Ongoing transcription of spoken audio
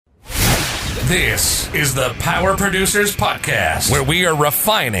This is the Power Producers Podcast, where we are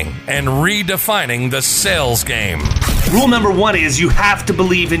refining and redefining the sales game. Rule number one is you have to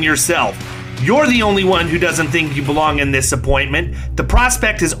believe in yourself. You're the only one who doesn't think you belong in this appointment. The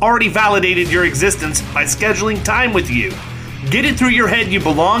prospect has already validated your existence by scheduling time with you. Get it through your head you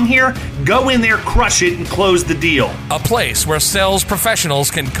belong here, go in there, crush it, and close the deal. A place where sales professionals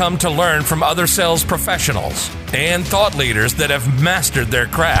can come to learn from other sales professionals and thought leaders that have mastered their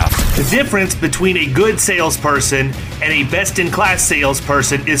craft. The difference between a good salesperson and a best-in-class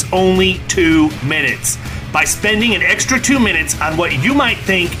salesperson is only 2 minutes. By spending an extra 2 minutes on what you might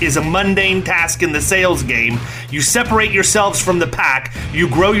think is a mundane task in the sales game, you separate yourselves from the pack, you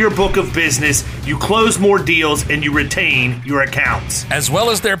grow your book of business, you close more deals, and you retain your accounts. As well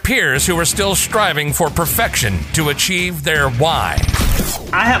as their peers who are still striving for perfection to achieve their why.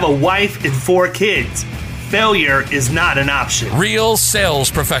 I have a wife and 4 kids. Failure is not an option. Real sales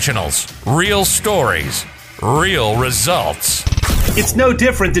professionals, real stories, real results. It's no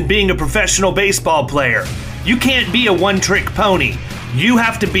different than being a professional baseball player. You can't be a one-trick pony. You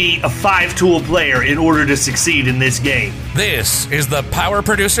have to be a 5-tool player in order to succeed in this game. This is the Power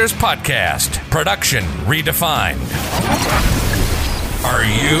Producers Podcast, production redefined. Are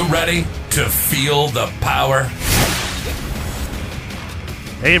you ready to feel the power?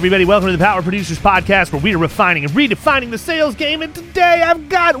 Hey everybody, welcome to the Power Producers Podcast, where we are refining and redefining the sales game. And today I've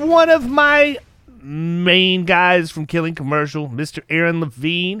got one of my main guys from Killing Commercial, Mr. Aaron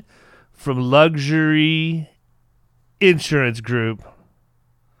Levine from Luxury Insurance Group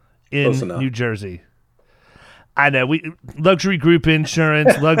in New Jersey. I know, Luxury Group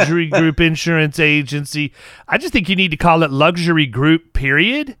Insurance, Luxury Group Insurance Agency. I just think you need to call it Luxury Group,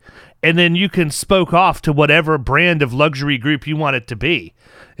 period, and then you can spoke off to whatever brand of luxury group you want it to be.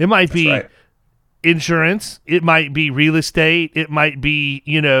 It might be insurance, it might be real estate, it might be,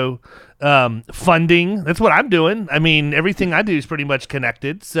 funding. That's what I'm doing. I mean, everything I do is pretty much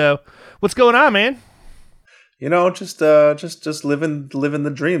connected. So what's going on, man? Just living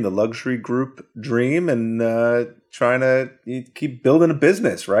the dream, the luxury group dream, and trying to keep building a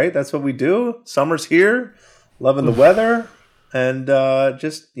business, right? That's what we do. Summer's here, loving the weather, and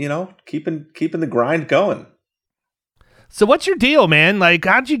keeping the grind going. So what's your deal, man? Like,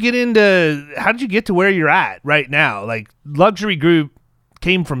 how did you get to where you're at right now? Like, luxury group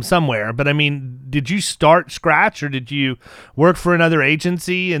came from somewhere, but I mean, did you start scratch, or did you work for another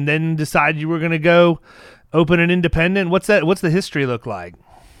agency and then decide you were going to go open an independent? What's the history look like?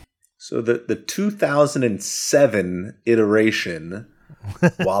 So the 2007 iteration,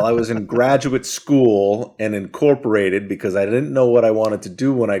 while I was in graduate school and incorporated, because I didn't know what I wanted to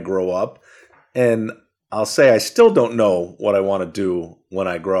do when I grow up, and I'll say I still don't know what I want to do when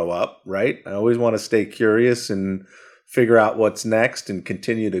I grow up, right? I always want to stay curious and figure out what's next and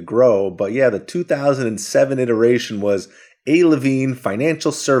continue to grow. But yeah, the 2007 iteration was A. Levine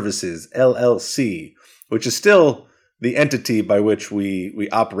Financial Services, LLC, which is still the entity by which we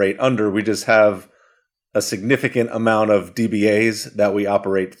operate under. We just have a significant amount of DBAs that we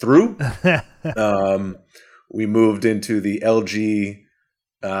operate through. We moved into the LG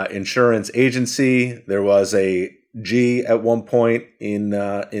Insurance Agency. There was a G at one point in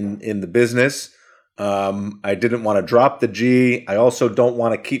the business. I didn't want to drop the G. I also don't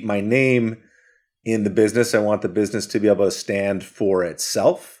want to keep my name in the business. I want the business to be able to stand for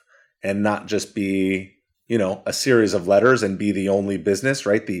itself and not just be, a series of letters and be the only business,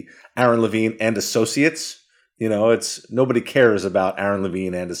 right? The Aaron Levine and Associates. It's nobody cares about Aaron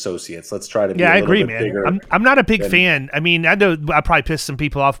Levine and Associates. Let's try to be a little bit bigger. I'm not a big fan. I mean, I know I probably pissed some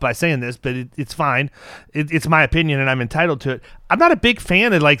people off by saying this, but it's fine. It's my opinion, and I'm entitled to it. I'm not a big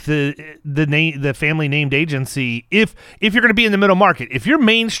fan of like the family named agency. If you're going to be in the middle market, if you're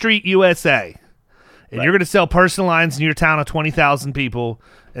Main Street USA, and you're going to sell personal lines in your town of 20,000 people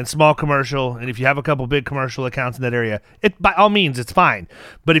and small commercial, and if you have a couple big commercial accounts in that area, by all means, it's fine.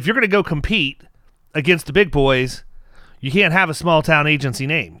 But if you're going to go compete against the big boys, you can't have a small town agency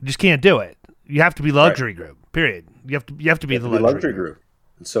name. You just can't do it. You have to be luxury group. Period. You have to be the luxury group.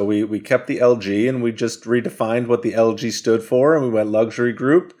 So we kept the LG, and we just redefined what the LG stood for, and we went luxury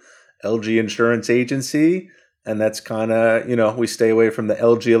group, LG Insurance Agency, and that's kind of, we stay away from the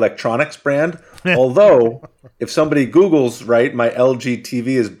LG Electronics brand. Although if somebody Googles, right, my LG TV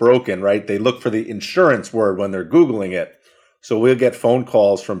is broken, right, they look for the insurance word when they're Googling it. So we'll get phone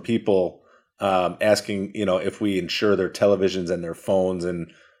calls from people asking, if we insure their televisions and their phones.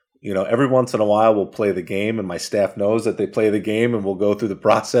 And, every once in a while we'll play the game, and my staff knows that they play the game, and we'll go through the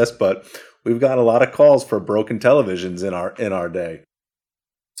process. But we've got a lot of calls for broken televisions in our day.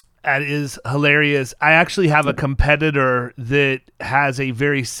 That is hilarious. I actually have a competitor that has a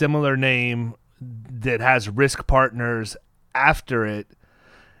very similar name that has risk partners after it,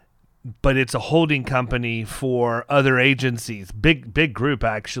 but it's a holding company for other agencies. Big group,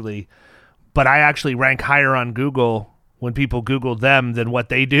 actually. But I actually rank higher on Google when people Google them than what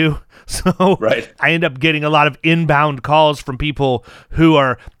they do. So Right. I end up getting a lot of inbound calls from people who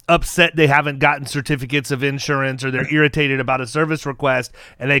are upset they haven't gotten certificates of insurance, or they're irritated about a service request,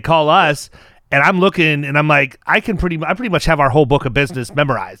 and they call us. And I'm looking, and I'm like, I pretty much have our whole book of business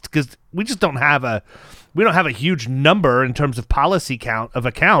memorized, because we just don't have a huge number in terms of policy count of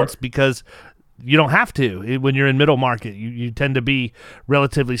accounts, because you don't have to. When you're in middle market, you tend to be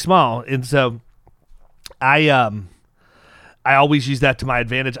relatively small. And so I always use that to my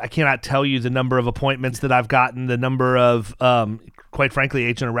advantage. I cannot tell you the number of appointments that I've gotten, the number of, quite frankly,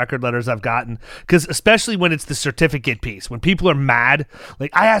 agent of record letters I've gotten, because especially when it's the certificate piece, when people are mad,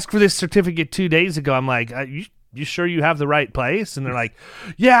 like, I asked for this certificate 2 days ago. I'm like, you sure you have the right place? And they're like,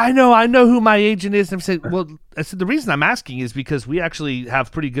 yeah, I know who my agent is. And I said, the reason I'm asking is because we actually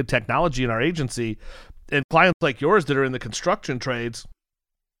have pretty good technology in our agency, and clients like yours that are in the construction trades,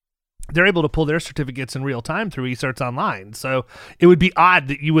 they're able to pull their certificates in real time through eCerts Online. So it would be odd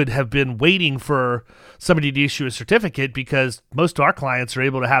that you would have been waiting for somebody to issue a certificate, because most of our clients are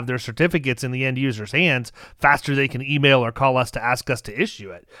able to have their certificates in the end user's hands faster. They can email or call us to ask us to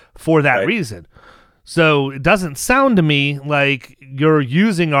issue it for that reason. So it doesn't sound to me like you're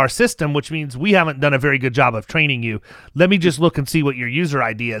using our system, which means we haven't done a very good job of training you. Let me just look and see what your user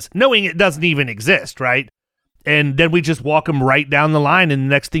ID is, knowing it doesn't even exist, right? And then we just walk them right down the line, and the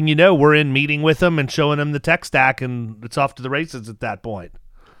next thing you know, we're in meeting with them and showing them the tech stack, and it's off to the races at that point.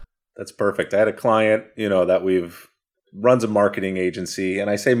 That's perfect. I had a client, that runs a marketing agency,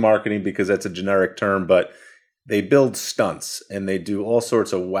 and I say marketing because that's a generic term, but they build stunts and they do all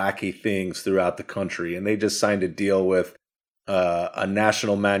sorts of wacky things throughout the country. And they just signed a deal with a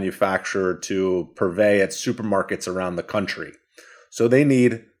national manufacturer to purvey at supermarkets around the country. So they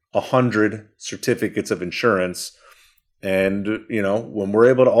need 100 certificates of insurance. And, when we're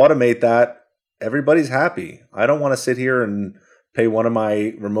able to automate that, everybody's happy. I don't want to sit here and pay one of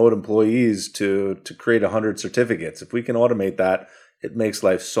my remote employees to create 100 certificates. If we can automate that, it makes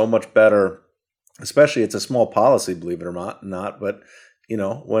life so much better. Especially, it's a small policy, believe it or not. But,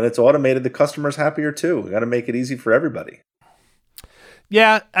 when it's automated, the customer's happier too. We got to make it easy for everybody.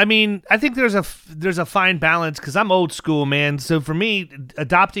 Yeah, I mean, I think there's a fine balance, because I'm old school, man. So for me,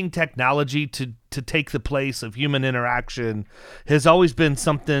 adopting technology to take the place of human interaction has always been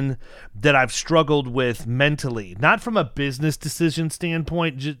something that I've struggled with mentally, not from a business decision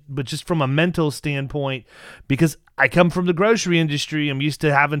standpoint, but just from a mental standpoint, because I come from the grocery industry. I'm used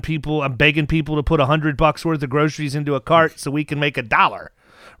to I'm begging people to put $100 worth of groceries into a cart so we can make $1.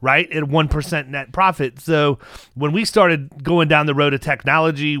 Right, at 1% net profit. So when we started going down the road of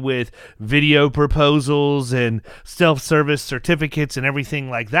technology with video proposals and self-service certificates and everything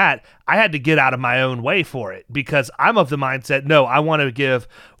like that, I had to get out of my own way for it, because I'm of the mindset, no, I want to give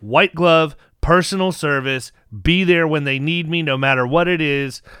white glove personal service, be there when they need me, no matter what it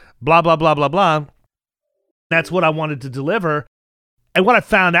is, blah, blah, blah, blah, blah. That's what I wanted to deliver. And what I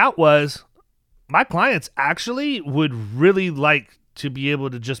found out was my clients actually would really like to be able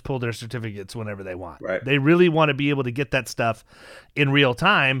to just pull their certificates whenever they want. Right. They really want to be able to get that stuff in real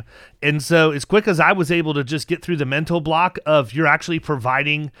time. And so as quick as I was able to just get through the mental block of you're actually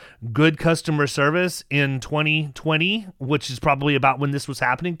providing good customer service in 2020, which is probably about when this was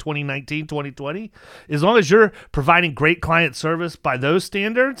happening, 2019, 2020, as long as you're providing great client service by those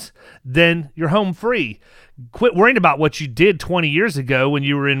standards, then you're home free. Quit worrying about what you did 20 years ago when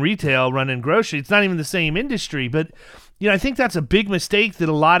you were in retail running grocery. It's not even the same industry, but I think that's a big mistake that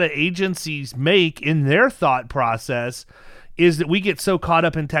a lot of agencies make in their thought process, is that we get so caught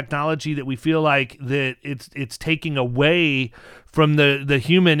up in technology that we feel like that it's taking away from the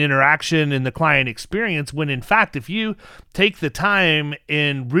human interaction and the client experience, when in fact, if you take the time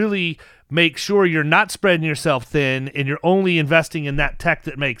and really make sure you're not spreading yourself thin and you're only investing in that tech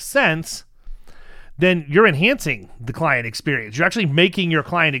that makes sense, then you're enhancing the client experience. You're actually making your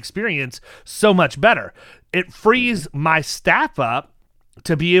client experience so much better. It frees my staff up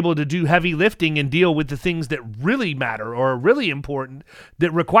to be able to do heavy lifting and deal with the things that really matter or are really important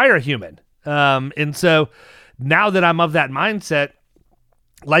that require a human. And so now that I'm of that mindset,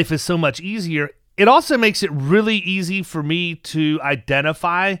 life is so much easier. It also makes it really easy for me to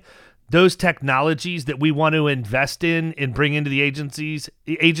identify those technologies that we want to invest in and bring into the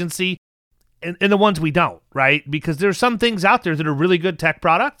agency and the ones we don't, right? Because there's some things out there that are really good tech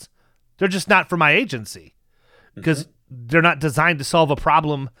products. They're just not for my agency because they're not designed to solve a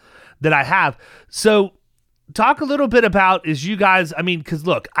problem that I have. So talk a little bit about is you guys, I mean, because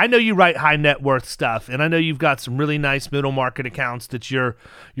look, I know you write high net worth stuff, and I know you've got some really nice middle market accounts that you're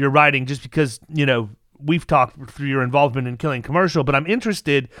writing just because, we've talked through your involvement in Killing Commercial, but I'm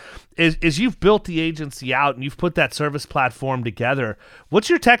interested is you've built the agency out and you've put that service platform together. What's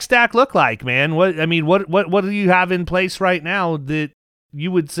your tech stack look like, man? What do you have in place right now that you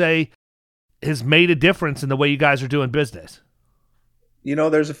would say has made a difference in the way you guys are doing business?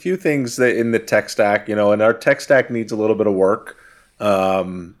 There's a few things that in the tech stack, and our tech stack needs a little bit of work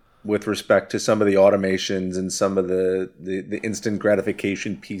with respect to some of the automations and some of the instant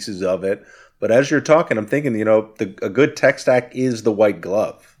gratification pieces of it. But as you're talking, I'm thinking, a good tech stack is the white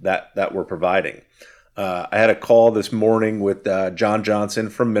glove that we're providing. I had a call this morning with John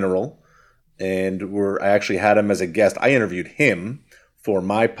Johnson from Mineral, and I actually had him as a guest. I interviewed him for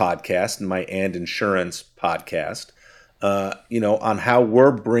my podcast and my And Insurance podcast, on how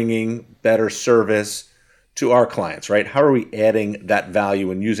we're bringing better service to our clients, right? How are we adding that value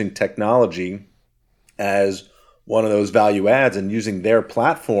and using technology as one of those value adds and using their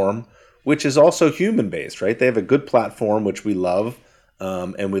platform, which is also human-based, right? They have a good platform, which we love,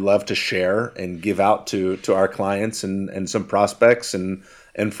 and we love to share and give out to our clients and some prospects and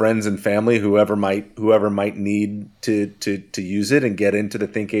friends and family, whoever might need to use it and get into the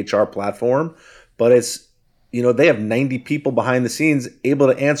Think HR platform. But it's, they have 90 people behind the scenes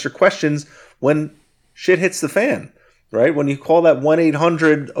able to answer questions when shit hits the fan, right? When you call that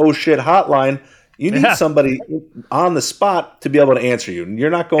 1-800-OH-SHIT hotline, you need somebody on the spot to be able to answer you. And you're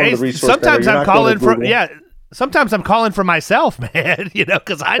not going to the resource sometimes center. I'm calling for sometimes I'm calling for myself, man,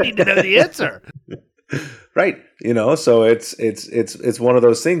 because I need to know the answer. Right. So it's one of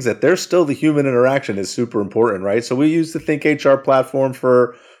those things that there's still the human interaction is super important, right? So we use the Think HR platform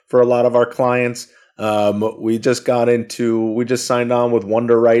for a lot of our clients. We just signed on with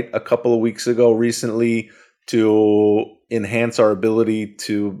WonderWrite a couple of weeks ago recently to enhance our ability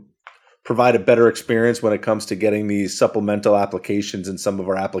to provide a better experience when it comes to getting these supplemental applications and some of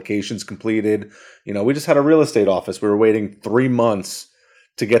our applications completed. We just had a real estate office. We were waiting 3 months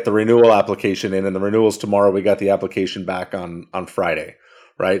to get the renewal application in, and the renewal's tomorrow. We got the application back on Friday,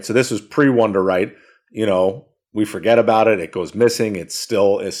 right? So this was pre-WonderWrite. We forget about it. It goes missing. It's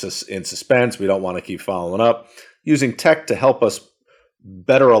in suspense. We don't want to keep following up. Using tech to help us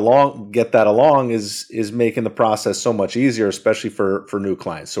get that along is making the process so much easier, especially for new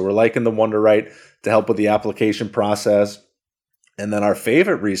clients. So we're liking the WonderWrite to help with the application process. And then our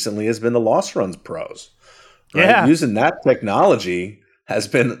favorite recently has been the Loss Runs Pros. Right? Yeah. Using that technology has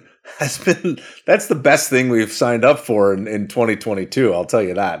been that's the best thing we've signed up for in 2022. I'll tell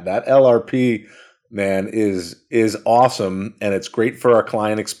you that. That LRP, man, is awesome, and it's great for our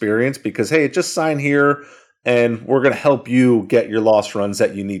client experience because, hey, just sign here and we're going to help you get your loss runs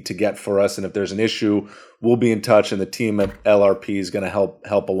that you need to get for us. And if there's an issue, we'll be in touch, and the team at LRP is going to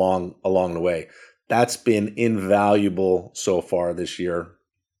help along the way. That's been invaluable so far this year.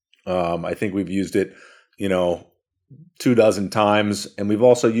 I think we've used it, 24 times, and we've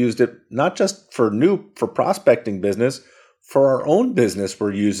also used it not just for prospecting business, for our own business.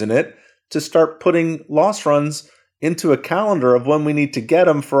 We're using it to start putting loss runs into a calendar of when we need to get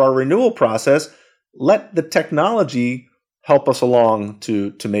them for our renewal process. Let the technology help us along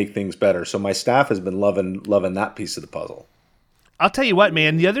to make things better. So my staff has been loving that piece of the puzzle. I'll tell you what,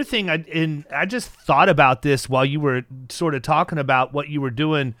 man, the other thing, I just thought about this while you were sort of talking about what you were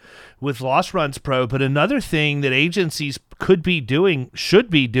doing with Loss Runs Pro, but another thing that agencies should be doing,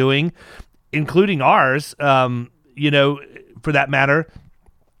 including ours, for that matter,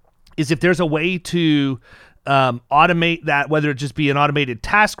 is if there's a way to automate that, whether it just be an automated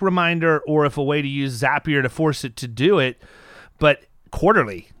task reminder or if a way to use Zapier to force it to do it, but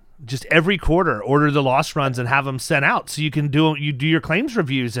quarterly. Just every quarter, order the loss runs and have them sent out, so you do your claims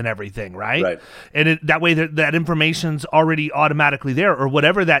reviews and everything, right? Right. And that way, that information's already automatically there, or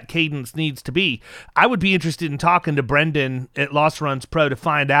whatever that cadence needs to be. I would be interested in talking to Brendan at Loss Runs Pro to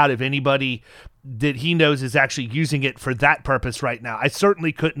find out if anybody that he knows is actually using it for that purpose right now. I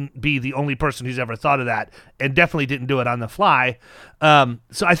certainly couldn't be the only person who's ever thought of that, and definitely didn't do it on the fly.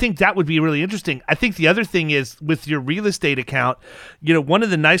 So I think that would be really interesting. I think the other thing is with your real estate account, one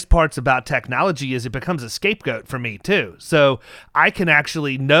of the nice parts about technology is it becomes a scapegoat for me too. So I can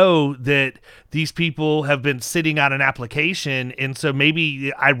actually know that these people have been sitting on an application, and so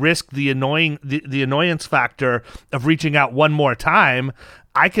maybe I risk the annoyance factor of reaching out one more time.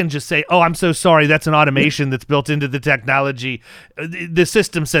 I can just say, oh, I'm so sorry. That's an automation that's built into the technology. The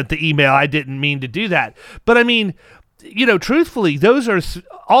system sent the email. I didn't mean to do that. But I mean, truthfully, those are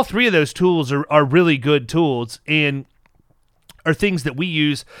all three of those tools are really good tools and are things that we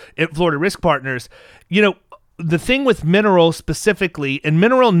use at Florida Risk Partners. the thing with Mineral specifically, and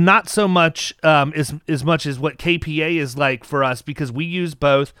Mineral not so much as much as what KPA is like for us, because we use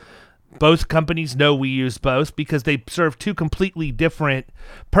both. Both companies know we use both because they serve two completely different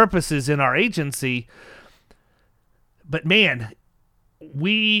purposes in our agency. But man,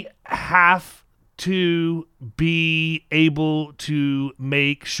 we have to be able to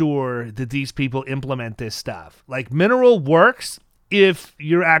make sure that these people implement this stuff. Like, Mineral works if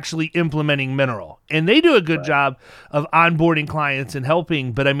you're actually implementing Mineral, and they do a good job of onboarding clients and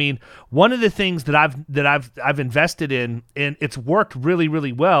helping. But I mean, one of the things that I've invested in, and it's worked really,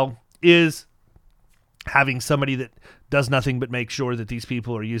 really well, is having somebody that does nothing but make sure that these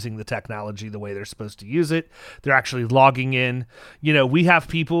people are using the technology the way they're supposed to use it. They're actually logging in. You know, we have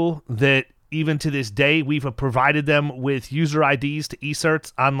people that even to this day, we've provided them with user IDs to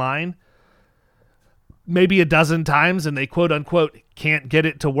eCerts online maybe a dozen times, and they quote unquote can't get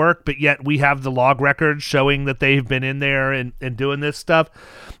it to work, but yet we have the log records showing that they've been in there and doing this stuff.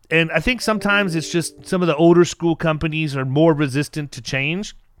 And I think sometimes it's just some of the older school companies are more resistant to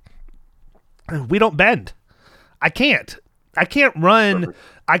change. We don't bend. I can't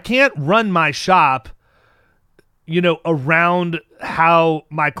run my shop, around how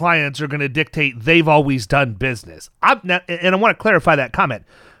my clients are going to dictate they've always done business. And I want to clarify that comment.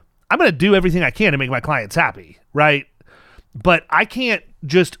 I'm going to do everything I can to make my clients happy, right? But I can't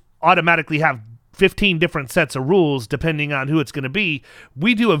just automatically have 15 different sets of rules depending on who it's going to be.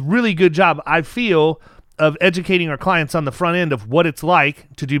 We do a really good job, I feel, of educating our clients on the front end of what it's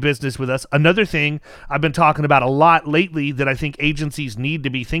like to do business with us. Another thing I've been talking about a lot lately that I think agencies need to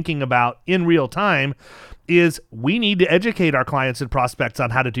be thinking about in real time is we need to educate our clients and prospects on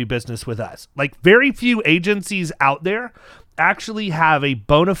how to do business with us. Like, very few agencies out there actually have a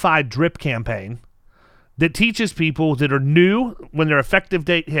bona fide drip campaign that teaches people that are new when their effective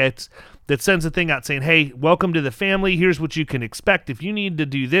date hits, that sends a thing out saying, hey, welcome to the family. Here's what you can expect. If you need to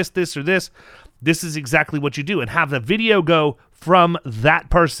do this, this, or this, this is exactly what you do, and have the video go from that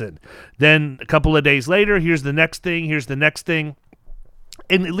person. Then a couple of days later, here's the next thing, here's the next thing.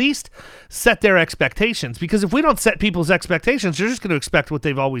 And at least set their expectations, because if we don't set people's expectations, they're just going to expect what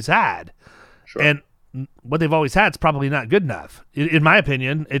they've always had. Sure. And what they've always had is probably not good enough. In my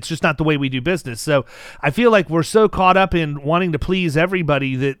opinion, it's just not the way we do business. So I feel like we're so caught up in wanting to please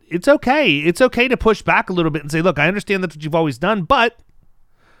everybody that it's okay. It's okay to push back a little bit and say, look, I understand that's what you've always done, but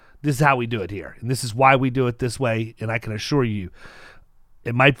this is how we do it here. And this is why we do it this way. And I can assure you,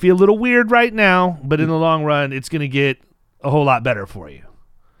 it might feel a little weird right now, but in the long run, it's going to get a whole lot better for you.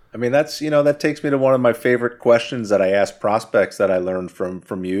 I mean, that takes me to one of my favorite questions that I ask prospects that I learned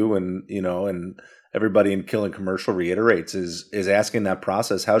from you, and and everybody in Killing Commercial reiterates is asking that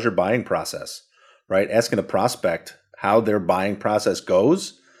process, how's your buying process, right? Asking a prospect how their buying process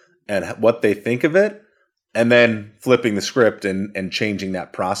goes and what they think of it, and then flipping the script and changing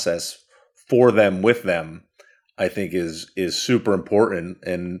that process for them, with them, I think is super important.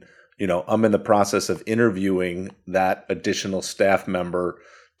 And I'm in the process of interviewing that additional staff member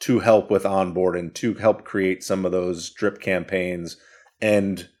to help with onboarding, to help create some of those drip campaigns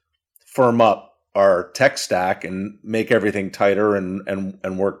and firm up our tech stack and make everything tighter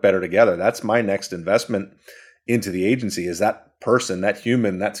and work better together. That's my next investment into the agency, is that person, that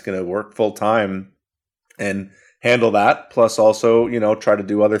human that's going to work full time and handle that. Plus also, try to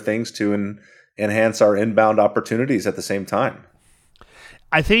do other things to enhance our inbound opportunities at the same time.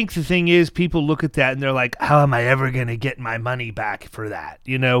 I think the thing is, people look at that and they're like, how am I ever going to get my money back for that?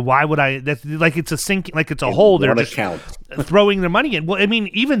 Why would I? That's like, it's a sink, like it's a hole. They're just throwing their money in. Well, I mean,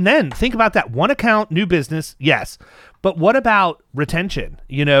 even then, think about that. One account, new business, yes. But what about retention?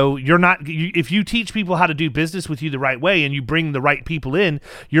 If you teach people how to do business with you the right way and you bring the right people in,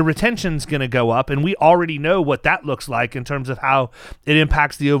 your retention's going to go up. And we already know what that looks like in terms of how it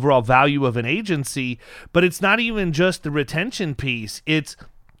impacts the overall value of an agency. But it's not even just the retention piece. It's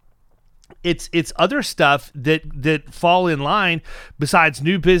other stuff that fall in line besides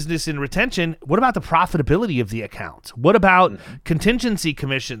new business and retention. What about the profitability of the accounts? What about contingency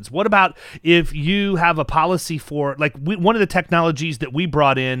commissions? What about if you have a policy for, like, one of the technologies that we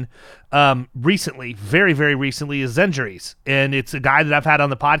brought in recently, very, very recently, is Zenjuries. And it's a guy that I've had on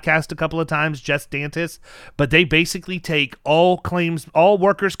the podcast a couple of times, Jess Dantis. But they basically take all claims, all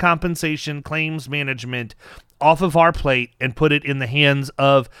workers' compensation claims management off of our plate and put it in the hands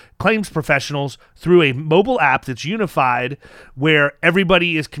of claims professionals through a mobile app that's unified, where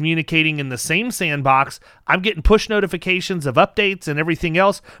everybody is communicating in the same sandbox. I'm getting push notifications of updates and everything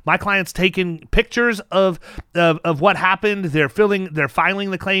else. My client's taking pictures of what happened. They're filing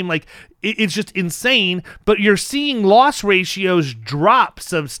the claim. Like, it's just insane. But you're seeing loss ratios drop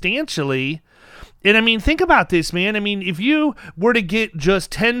substantially. And I mean, think about this, man. I mean, if you were to get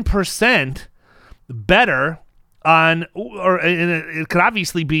just 10% better on, and it could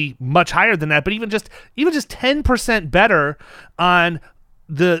obviously be much higher than that, but even just 10% better on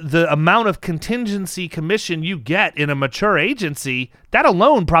the amount of contingency commission you get in a mature agency, that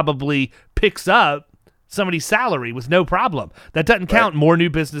alone probably picks up somebody's salary with no problem. That doesn't count more new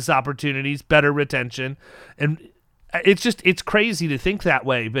business opportunities, better retention, and it's crazy to think that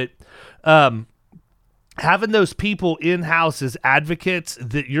way. But having those people in-house as advocates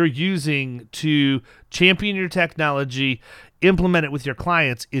that you're using to champion your technology, implement it with your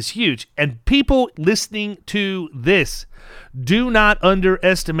clients is huge. And people listening to this, do not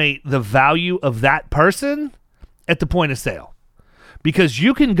underestimate the value of that person at the point of sale. Because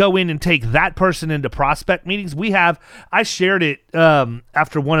you can go in and take that person into prospect meetings. I shared it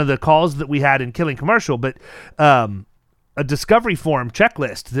after one of the calls that we had in Killing Commercial, but a discovery form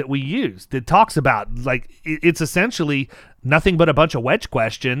checklist that we use that talks about, like, it's essentially nothing but a bunch of wedge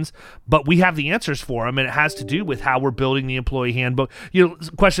questions, but we have the answers for them, and it has to do with how we're building the employee handbook.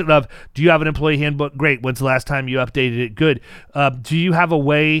 Question of, do you have an employee handbook? Great. When's the last time you updated it? Good. Do you have a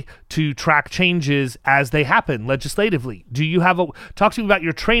way to track changes as they happen legislatively? Talk to me about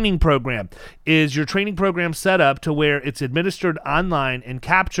your training program. Is your training program set up to where it's administered online and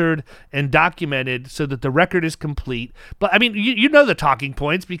captured and documented so that the record is complete? But I mean, you know the talking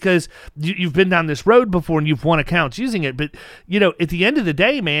points because you've been down this road before and you've won accounts using it. But at the end of the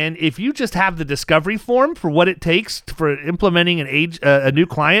day, man, if you just have the discovery form for what it takes for implementing a new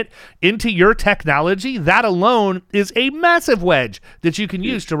client into your technology, that alone is a massive wedge that you can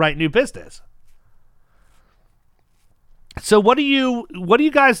use to write new business. So what do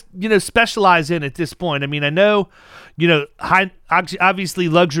you guys, specialize in at this point? I mean, I know, obviously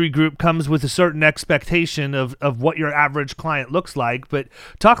Luxury Group comes with a certain expectation of what your average client looks like, but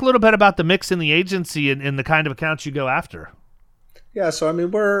talk a little bit about the mix in the agency and the kind of accounts you go after. Yeah. So, I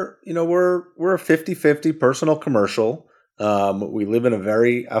mean, we're a 50-50 personal commercial. We live in a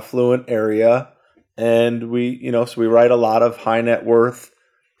very affluent area, and we write a lot of high net worth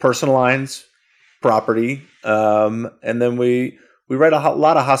personal lines, property, and then we write a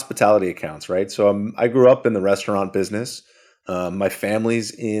lot of hospitality accounts, right? So I grew up in the restaurant business. My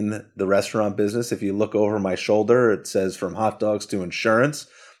family's in the restaurant business. If you look over my shoulder, it says from hot dogs to insurance.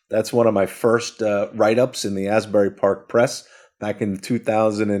 That's one of my first write-ups in the Asbury Park Press back in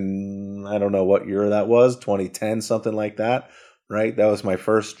 2000 and I don't know what year that was, 2010, something like that, right? That was my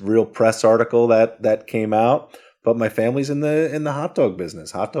first real press article that came out. But my family's in the hot dog business,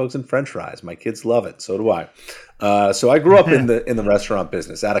 hot dogs and French fries. My kids love it. So do I. So I grew up in the restaurant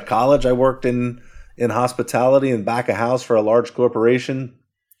business. Out of college, I worked in hospitality and back of house for a large corporation.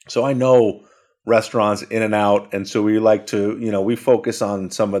 So I know restaurants in and out. And so we like to, we focus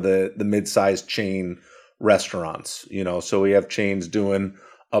on some of the mid-sized chain restaurants. So we have chains doing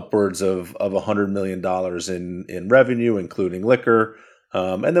upwards of $100 million in revenue, including liquor.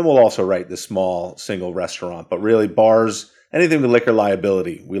 And then we'll also write the small single restaurant, but really bars, anything with liquor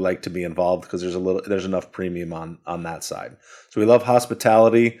liability, we like to be involved because there's enough premium on that side. So we love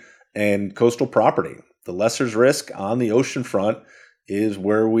hospitality and coastal property. The lesser's risk on the ocean front is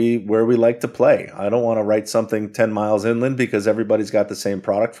where we like to play. I don't want to write something 10 miles inland because everybody's got the same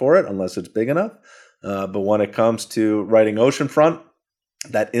product for it unless it's big enough. But when it comes to writing oceanfront,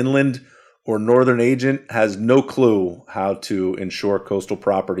 that inland or northern agent has no clue how to insure coastal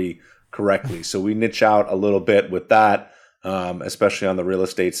property correctly. So we niche out a little bit with that, especially on the real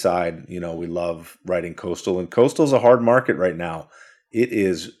estate side. We love writing coastal, and coastal is a hard market right now. It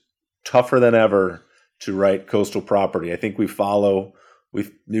is tougher than ever to write coastal property. I think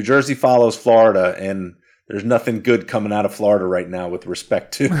New Jersey follows Florida, and there's nothing good coming out of Florida right now with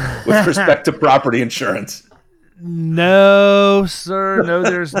respect to property insurance. No, sir. No,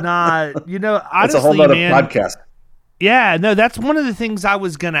 there's not. Honestly, it's a whole other podcast. Yeah, no, that's one of the things I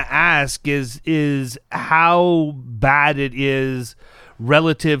was going to ask is how bad it is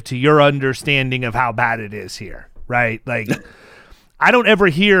relative to your understanding of how bad it is here, right? Like, I don't ever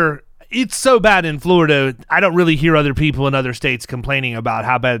hear it's so bad in Florida. I don't really hear other people in other states complaining about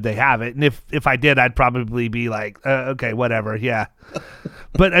how bad they have it. And if I did, I'd probably be like, okay, whatever. Yeah.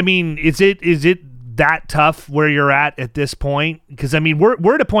 But I mean, is it that tough where you're at this point? Because I mean,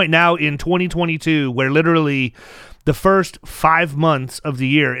 we're at a point now in 2022 where literally the first 5 months of the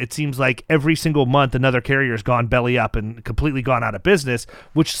year, it seems like every single month another carrier's gone belly up and completely gone out of business,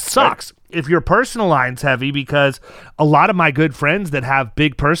 which sucks if you're personal lines heavy, because a lot of my good friends that have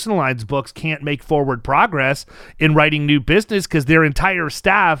big personal lines books can't make forward progress in writing new business because their entire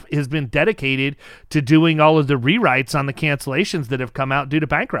staff has been dedicated to doing all of the rewrites on the cancellations that have come out due to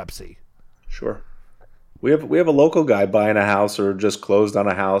bankruptcy. Sure. We have a local guy buying a house or just closed on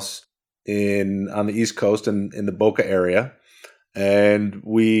a house on the East Coast in the Boca area. And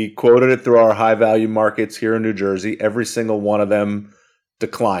we quoted it through our high value markets here in New Jersey. Every single one of them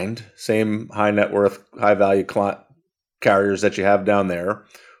declined. Same high net worth, high value carriers that you have down there.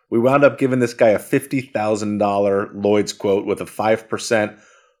 We wound up giving this guy a $50,000 Lloyd's quote with a 5%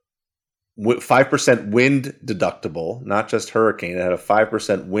 wind deductible, not just hurricane. It had a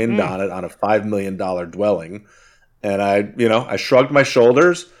 5% wind on it on a $5 million dwelling. And I shrugged my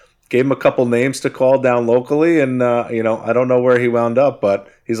shoulders, gave him a couple names to call down locally. And, I don't know where he wound up, but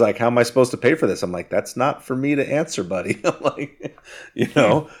he's like, how am I supposed to pay for this? I'm like, that's not for me to answer, buddy. I'm like,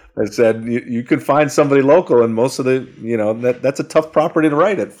 I said, you could find somebody local, and most of the, that's a tough property to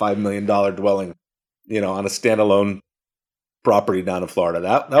write at $5 million dwelling, on a standalone property down in Florida.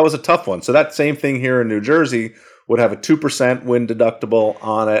 That was a tough one. So that same thing here in New Jersey would have a 2% wind deductible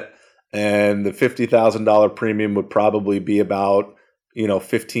on it, and the $50,000 premium would probably be about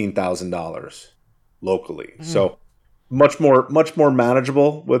 $15,000 locally. So much more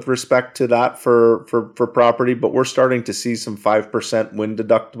manageable with respect to that for property. But we're starting to see some 5% wind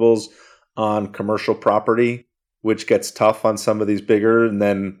deductibles on commercial property, which gets tough on some of these bigger. And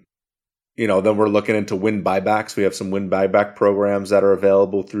then we're looking into wind buybacks. We have some wind buyback programs that are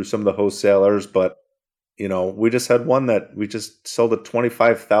available through some of the wholesalers. But we just had one that we just sold a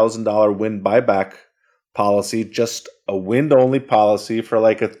 $25,000 wind buyback policy, just a wind only policy for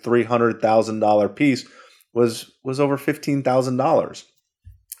like a $300,000 piece was over $15,000.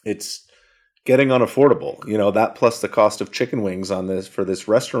 It's getting unaffordable. That plus the cost of chicken wings on this for this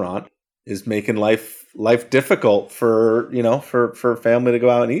restaurant is making life difficult for family to go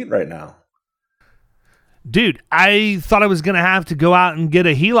out and eat right now. Dude, I thought I was going to have to go out and get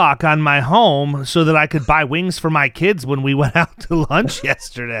a HELOC on my home so that I could buy wings for my kids when we went out to lunch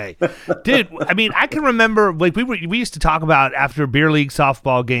yesterday. Dude, I mean, I can remember, like, we used to talk about after beer league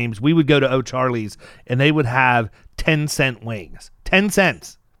softball games, we would go to O'Charlie's and they would have 10-cent wings. 10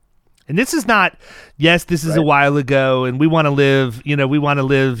 cents. And this is not, yes, this is a while ago and we want to live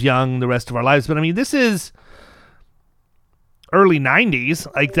young the rest of our lives. But I mean, this is early 90s.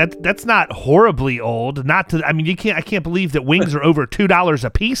 Like that's not horribly old. I can't believe that wings are over $2 a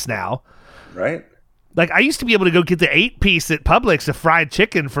piece now. Right. Like I used to be able to go get the 8-piece at Publix of fried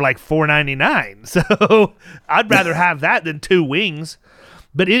chicken for like $4.99. So I'd rather have that than 2 wings.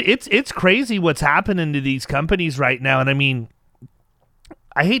 But it's crazy what's happening to these companies right now. And I mean,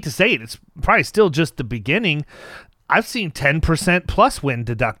 I hate to say it, it's probably still just the beginning. I've seen 10% plus wind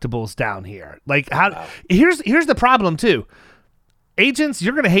deductibles down here. Like wow. Here's the problem too. Agents,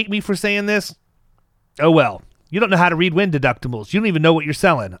 you're going to hate me for saying this. Oh, well, you don't know how to read wind deductibles. You don't even know what you're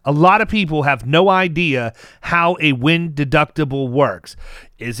selling. A lot of people have no idea how a wind deductible works.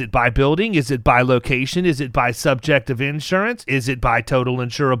 Is it by building? Is it by location? Is it by subject of insurance? Is it by total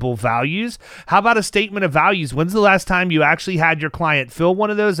insurable values? How about a statement of values? When's the last time you actually had your client fill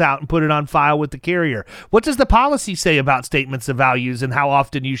one of those out and put it on file with the carrier? What does the policy say about statements of values and how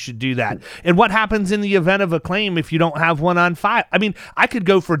often you should do that? And what happens in the event of a claim if you don't have one on file? I mean, I could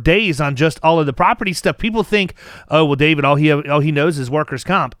go for days on just all of the property stuff. People think, oh, well, David, all he knows is workers'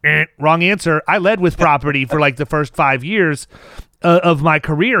 comp. Wrong answer. I led with property for like the first 5 years of my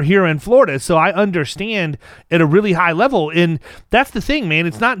career here in Florida, so I understand at a really high level. And that's the thing, man.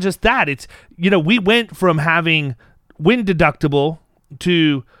 It's not just that. It's, we went from having wind deductible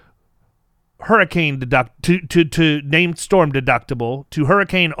to hurricane to named storm deductible to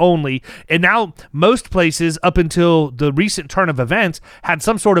hurricane only, and now most places up until the recent turn of events had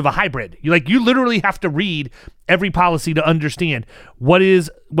some sort of a hybrid. You literally have to read every policy to understand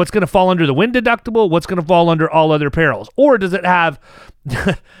what's going to fall under the wind deductible, what's going to fall under all other perils, or does it have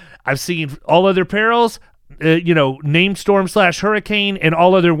I've seen all other perils, named storm / hurricane and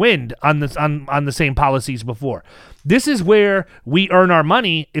all other wind on the same policies before. This is where we earn our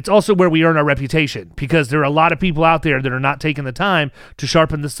money. It's also where we earn our reputation, because there are a lot of people out there that are not taking the time to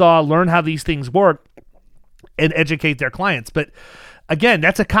sharpen the saw, learn how these things work, and educate their clients. But again,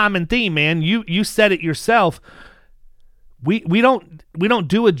 that's a common theme, man. You said it yourself. We don't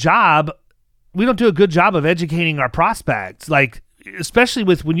do a good job of educating our prospects. Like, especially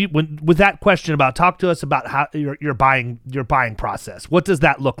with with that question about, talk to us about how your buying process. What does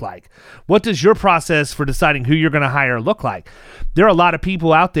that look like? What does your process for deciding who you're going to hire look like? There are a lot of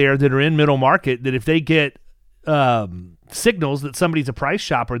people out there that are in middle market that if they get signals that somebody's a price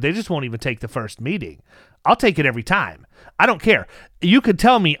shopper, they just won't even take the first meeting. I'll take it every time. I don't care. You could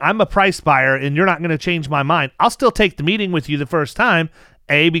tell me I'm a price buyer and you're not going to change my mind. I'll still take the meeting with you the first time,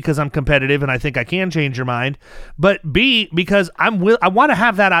 A, because I'm competitive and I think I can change your mind, but B, because I want to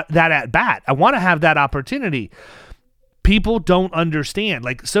have that at bat. I want to have that opportunity. People don't understand.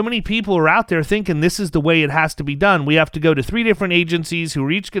 Like, so many people are out there thinking this is the way it has to be done. We have to go to 3 different agencies who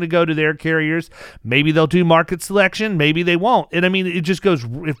are each going to go to their carriers. Maybe they'll do market selection. Maybe they won't. And I mean,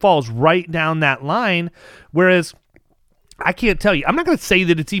 it falls right down that line. Whereas I can't tell you, I'm not going to say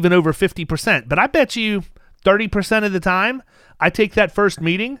that it's even over 50%, but I bet you 30% of the time I take that first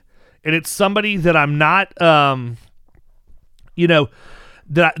meeting and it's somebody that I'm not, that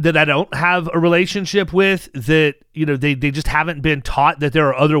I don't have a relationship with, that, they just haven't been taught that there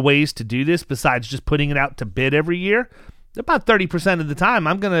are other ways to do this besides just putting it out to bid every year. About 30% of the time,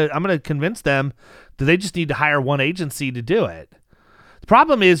 I'm gonna convince them that they just need to hire one agency to do it. The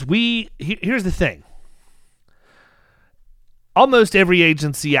problem is here's the thing. Almost every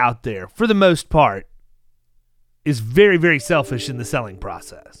agency out there, for the most part, is very, very selfish in the selling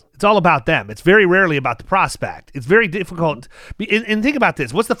process. It's all about them. It's very rarely about the prospect. It's very difficult. And think about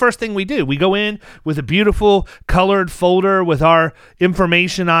this. What's the first thing we do? We go in with a beautiful colored folder with our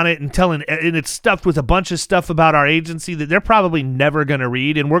information on it and it's stuffed with a bunch of stuff about our agency that they're probably never going to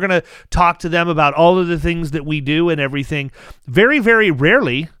read. And we're going to talk to them about all of the things that we do and everything. Very, very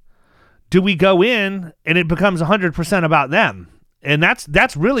rarely do we go in and it becomes 100% about them. And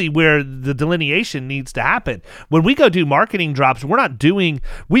that's really where the delineation needs to happen. When we go do marketing drops,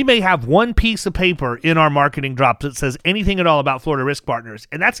 we may have one piece of paper in our marketing drops that says anything at all about Florida Risk Partners.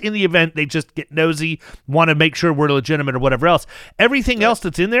 And that's in the event they just get nosy, want to make sure we're legitimate or whatever else. Everything else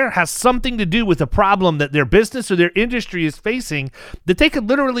that's in there has something to do with a problem that their business or their industry is facing that they could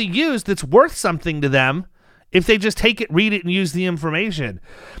literally use that's worth something to them if they just take it, read it, and use the information.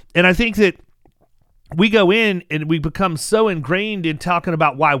 And I think that we go in and we become so ingrained in talking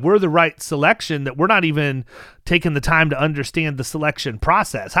about why we're the right selection that we're not even taking the time to understand the selection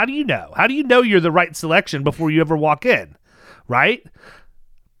process. How do you know? How do you know you're the right selection before you ever walk in, right?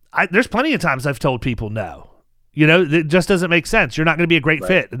 There's plenty of times I've told people no. It just doesn't make sense. You're not going to be a great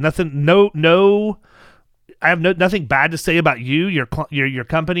fit. I have nothing bad to say about you, your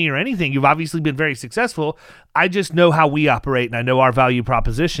company, or anything. You've obviously been very successful. I just know how we operate, and I know our value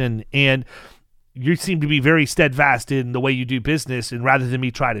proposition, and you seem to be very steadfast in the way you do business, and rather than me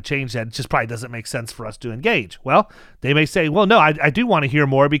try to change that, it just probably doesn't make sense for us to engage. Well, they may say, well, no, I do want to hear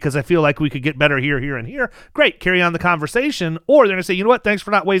more because I feel like we could get better here, here, and here. Great, carry on the conversation. Or they're going to say, you know what, thanks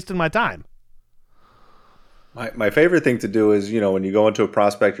for not wasting my time. My favorite thing to do is, when you go into a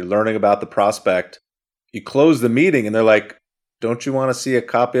prospect, you're learning about the prospect, you close the meeting and they're like, don't you want to see a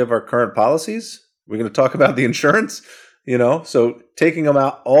copy of our current policies? We're going to talk about the insurance, So taking them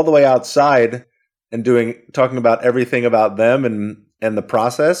out all the way outside and talking about everything about them and the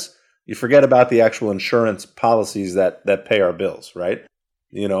process, you forget about the actual insurance policies that pay our bills, right?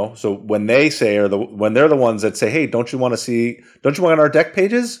 So when they say, when they're the ones that say, hey, don't you want our deck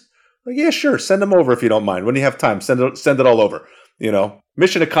pages? Like, yeah, sure. Send them over if you don't mind. When you have time, send it all over.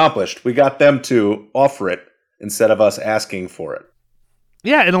 Mission accomplished. We got them to offer it instead of us asking for it.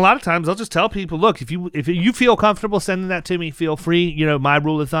 Yeah, and a lot of times I'll just tell people, look, if you feel comfortable sending that to me, feel free. My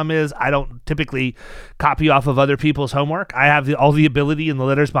rule of thumb is I don't typically copy off of other people's homework. I have all the ability and the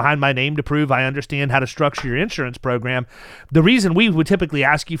letters behind my name to prove I understand how to structure your insurance program. The reason we would typically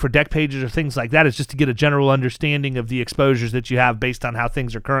ask you for deck pages or things like that is just to get a general understanding of the exposures that you have based on how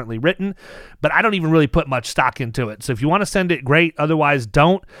things are currently written. But I don't even really put much stock into it. So if you want to send it, great. Otherwise,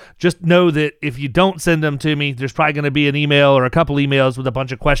 don't. Just know that if you don't send them to me, there's probably going to be an email or a couple emails with a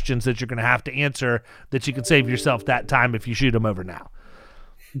bunch of questions that you're going to have to answer that you can save yourself that time if you shoot them over now.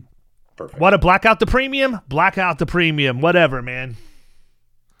 Perfect. Want to black out the premium? Black out the premium. Whatever, man.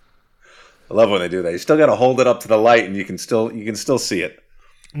 I love when they do that. You still got to hold it up to the light and you can still see it.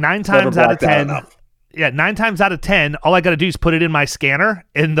 9 times out of 10. Yeah, 9 times out of 10, all I got to do is put it in my scanner,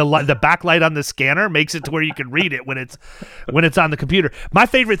 and the backlight on the scanner makes it to where you can read it when it's on the computer. My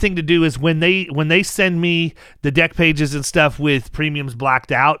favorite thing to do is when they send me the deck pages and stuff with premiums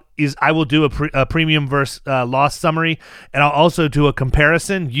blacked out, is I will do a premium versus loss summary, and I'll also do a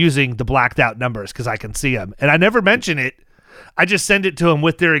comparison using the blacked out numbers because I can see them. And I never mention it. I just send it to them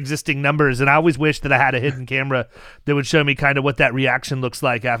with their existing numbers, and I always wish that I had a hidden camera that would show me kind of what that reaction looks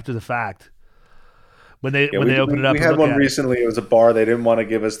like after the fact. When they open it up. We had one recently. It was a bar. They didn't want to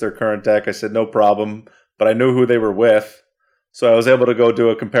give us their current deck. I said, no problem. But I knew who they were with. So I was able to go do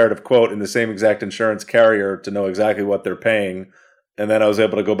a comparative quote in the same exact insurance carrier to know exactly what they're paying. And then I was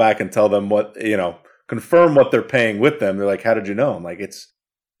able to go back and tell them confirm what they're paying with them. They're like, how did you know? I'm like, it's,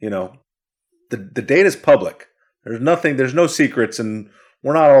 the data's public. There's no secrets. And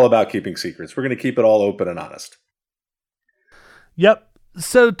we're not all about keeping secrets. We're going to keep it all open and honest. Yep.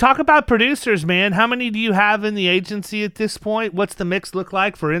 So talk about producers, man. How many do you have in the agency at this point? What's the mix look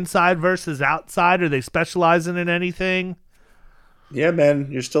like for inside versus outside? Are they specializing in anything? Yeah, man,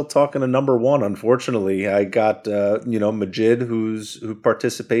 you're still talking to number one. Unfortunately, I got Majid, who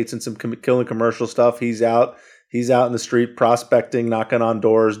participates in some killing commercial stuff. He's out in the street prospecting, knocking on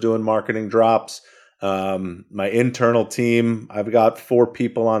doors, doing marketing drops. My internal team, I've got 4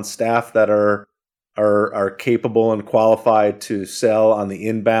 people on staff that are capable and qualified to sell on the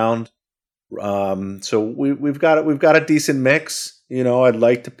inbound. So we've got a decent mix. I'd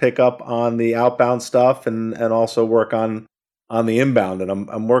like to pick up on the outbound stuff and also work on the inbound. And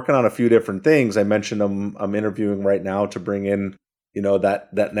I'm working on a few different things. I mentioned I'm interviewing right now to bring in,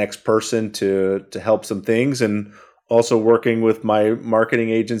 that next person to help some things, and also working with my marketing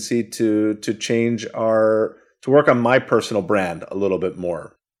agency to work on my personal brand a little bit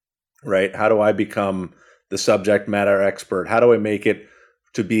more. Right? How do I become the subject matter expert? How do I make it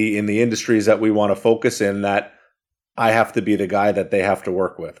to be in the industries that we want to focus in, that I have to be the guy that they have to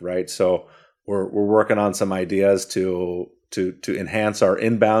work with, right? So we're working on some ideas to enhance our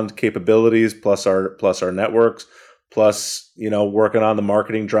inbound capabilities, plus our networks, plus working on the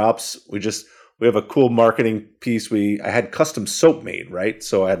marketing drops. We have a cool marketing piece. I had custom soap made, right?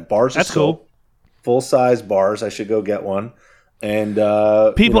 So I had bars of soap, cool. Full size bars. I should go get one. And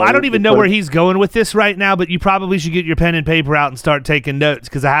people, I don't even know where he's going with this right now, but you probably should get your pen and paper out and start taking notes,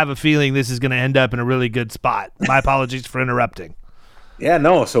 because I have a feeling this is going to end up in a really good spot. My apologies for interrupting. Yeah,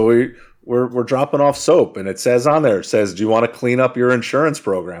 no. So we're dropping off soap, and it says on there, do you want to clean up your insurance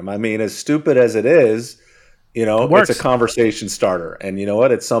program? I mean, as stupid as it is, it's a conversation starter, and you know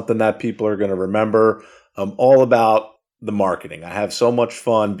what? It's something that people are going to remember. I'm all about the marketing. I have so much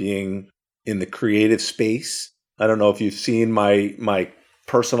fun being in the creative space. I don't know if you've seen my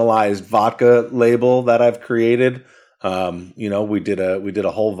personalized vodka label that I've created. We did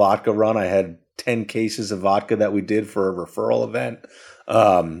a whole vodka run. I had 10 cases of vodka that we did for a referral event.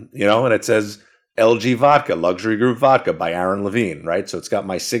 And it says LG Vodka, Luxury Group Vodka by Aaron Levine, right? So it's got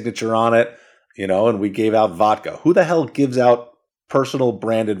my signature on it, and we gave out vodka. Who the hell gives out personal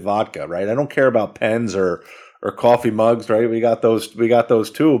branded vodka, right? I don't care about pens or coffee mugs, right? We got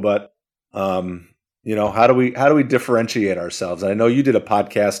those too, but how do we differentiate ourselves? And I know you did a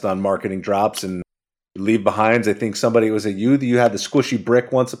podcast on marketing drops and leave behinds. I think was it you that you had the squishy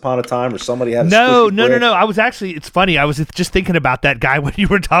brick once upon a time, or somebody had a squishy brick? No. I was actually, it's funny. I was just thinking about that guy when you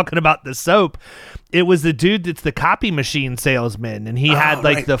were talking about the soap. It was the dude that's the copy machine salesman, and he had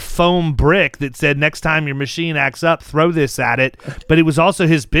the foam brick that said, next time your machine acts up, throw this at it. But it was also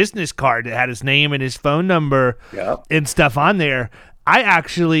his business card that had his name and his phone number and stuff on there.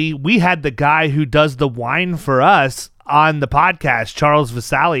 We had the guy who does the wine for us on the podcast, Charles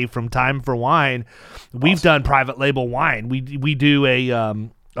Vasali from Time for Wine. We've done private label wine. We do a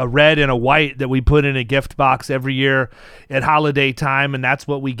red and a white that we put in a gift box every year at holiday time, and that's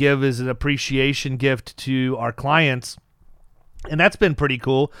what we give as an appreciation gift to our clients. And that's been pretty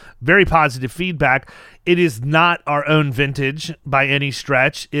cool. Very positive feedback. It is not our own vintage by any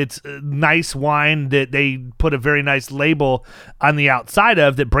stretch. It's a nice wine that they put a very nice label on the outside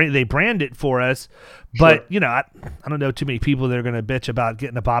of that they brand it for us. But, I don't know too many people that are going to bitch about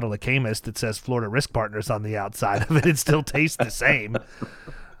getting a bottle of Caymus that says Florida Risk Partners on the outside of it. It still tastes the same.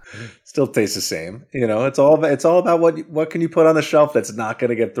 Still tastes the same. It's all about what can you put on the shelf that's not going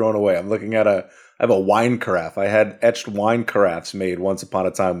to get thrown away. I'm looking at I have a wine carafe. I had etched wine carafes made once upon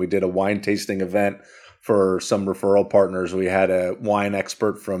a time. We did a wine tasting event for some referral partners. We had a wine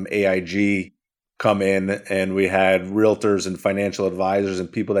expert from AIG come in, and we had realtors and financial advisors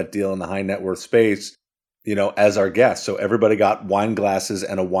and people that deal in the high net worth space, as our guests. So everybody got wine glasses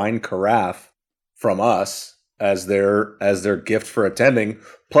and a wine carafe from us as their gift for attending,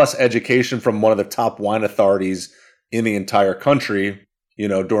 plus education from one of the top wine authorities in the entire country,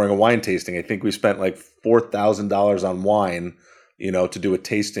 during a wine tasting. I think we spent like $4,000 on wine, to do a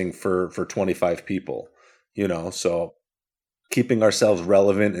tasting for 25 people, so keeping ourselves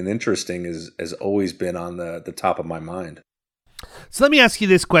relevant and interesting has always been on the top of my mind. So let me ask you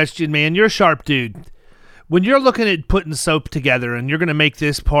this question, man. You're a sharp dude. When you're looking at putting soap together and you're going to make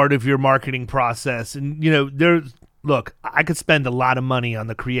this part of your marketing process, and, look, I could spend a lot of money on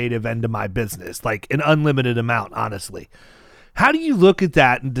the creative end of my business, like an unlimited amount, honestly. How do you look at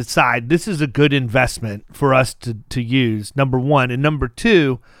that and decide this is a good investment for us to use, number one? And number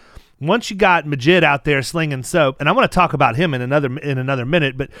two, once you got Majid out there slinging soap, and I want to talk about him in another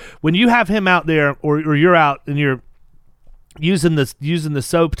minute, but when you have him out there or you're out and you're using the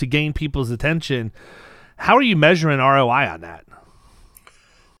soap to gain people's attention, how are you measuring ROI on that?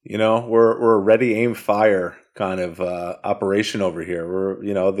 we're a ready, aim, fire kind of operation over here.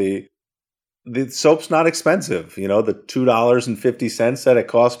 The soap's not expensive. The $2.50 that it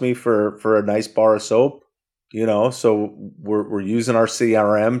cost me for a nice bar of soap. So we're using our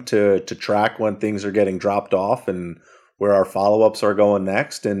CRM to track when things are getting dropped off and where our follow-ups are going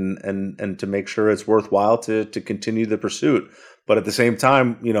next, and to make sure it's worthwhile to continue the pursuit. But at the same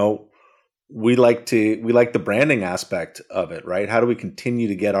time, we like the branding aspect of it, right? How do we continue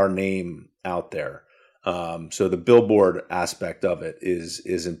to get our name out there? So the billboard aspect of it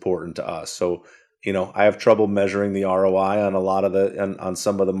is important to us. So, I have trouble measuring the ROI on a lot of on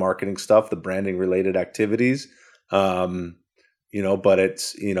some of the marketing stuff, the branding related activities. But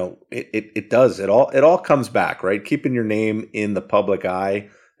it's, it all comes back, right? Keeping your name in the public eye,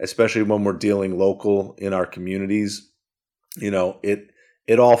 especially when we're dealing local in our communities,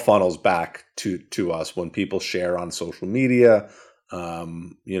 it all funnels back to us when people share on social media,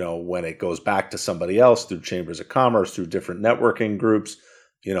 when it goes back to somebody else through chambers of commerce, through different networking groups,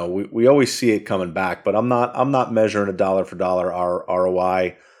 we always see it coming back, but I'm not measuring a dollar for dollar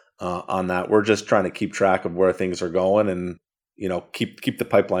ROI on that. We're just trying to keep track of where things are going and, keep the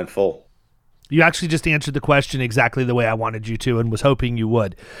pipeline full. You actually just answered the question exactly the way I wanted you to and was hoping you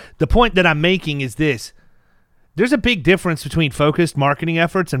would. The point that I'm making is this. There's a big difference between focused marketing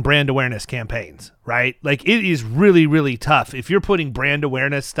efforts and brand awareness campaigns, right? Like, it is really, really tough. If you're putting brand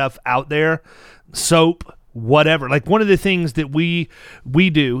awareness stuff out there, soap, whatever. Like, one of the things that we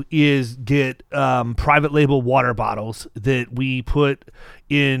do is get private label water bottles that we put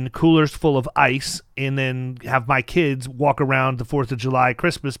in coolers full of ice, and then have my kids walk around the 4th of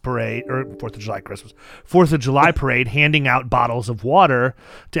July parade handing out bottles of water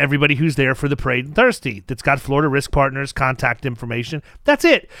to everybody who's there for the parade and thirsty. That's got Florida Risk Partners contact information. That's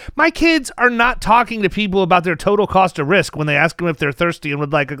it. My kids are not talking to people about their total cost of risk when they ask them if they're thirsty and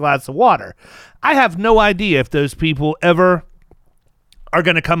would like a glass of water. I have no idea if those people ever are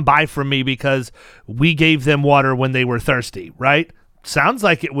going to come buy from me because we gave them water when they were thirsty, right? Sounds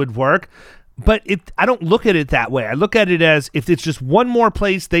like it would work, but I don't look at it that way. I look at it as, if it's just one more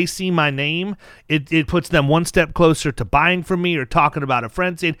place they see my name, it puts them one step closer to buying from me or talking about a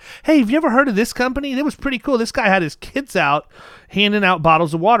friend saying, hey, have you ever heard of this company? It was pretty cool. This guy had his kids out handing out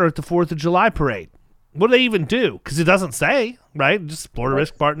bottles of water at the 4th of July parade. What do they even do? Because it doesn't say, right? Just Florida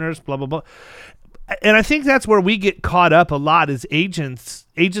Risk Partners, blah, blah, blah. And I think that's where we get caught up a lot as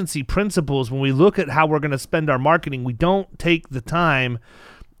agency principals. When we look at how we're going to spend our marketing, we don't take the time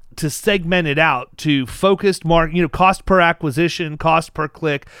to segment it out to focused cost per acquisition, cost per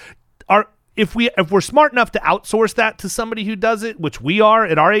click. If we're smart enough to outsource that to somebody who does it, which we are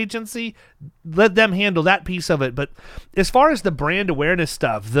at our agency, let them handle that piece of it. But as far as the brand awareness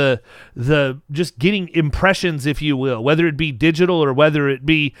stuff, the just getting impressions, if you will, whether it be digital or whether it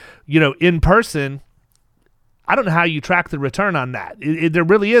be, in person, I don't know how you track the return on that. There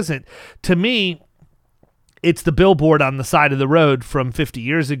really isn't. To me, it's the billboard on the side of the road from 50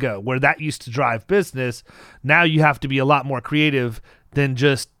 years ago where that used to drive business. Now you have to be a lot more creative than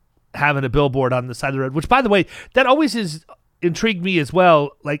just having a billboard on the side of the road, which, by the way, that always has intrigued me as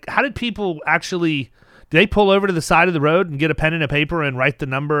well. Like, how did people do they pull over to the side of the road and get a pen and a paper and write the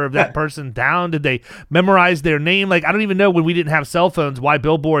number of that person down? Did they memorize their name? Like, I don't even know, when we didn't have cell phones, why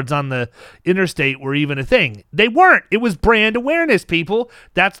billboards on the interstate were even a thing. They weren't. It was brand awareness, people.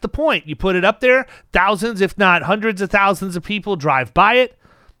 That's the point. You put it up there, thousands, if not hundreds of thousands of people drive by it.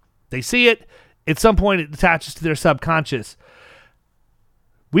 They see it. At some point, it attaches to their subconscious.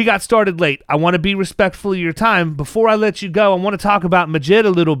 We got started late. I want to be respectful of your time. Before I let you go, I want to talk about Majid a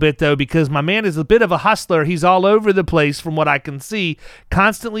little bit, though, because my man is a bit of a hustler. He's all over the place from what I can see,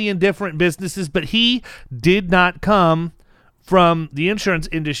 constantly in different businesses, but he did not come from the insurance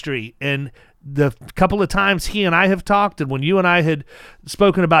industry. And the couple of times he and I have talked, and when you and I had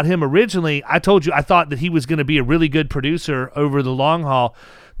spoken about him originally, I told you I thought that he was going to be a really good producer over the long haul.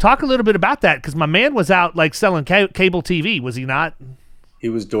 Talk a little bit about that, because my man was out like selling cable TV, was he not? He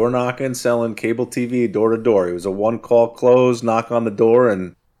was door knocking, selling cable TV door to door. He was a one-call close, knock on the door,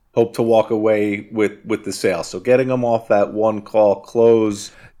 and hope to walk away with the sale. So getting him off that one-call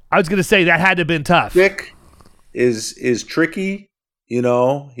close, I was going to say that had to have been tough. Dick is tricky.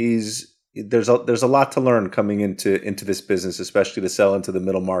 There's a lot to learn coming into this business, especially to sell into the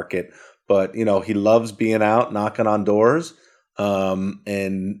middle market. But he loves being out, knocking on doors,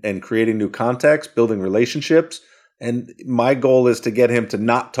 and creating new contacts, building relationships. And my goal is to get him to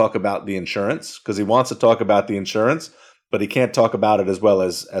not talk about the insurance, because he wants to talk about the insurance, but he can't talk about it as well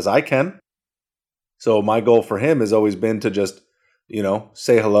as I can. So my goal for him has always been to just,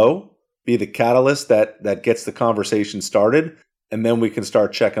 say hello, be the catalyst that gets the conversation started, and then we can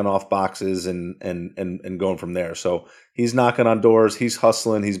start checking off boxes and going from there. So he's knocking on doors, he's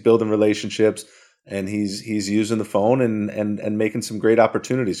hustling, he's building relationships, and he's using the phone and making some great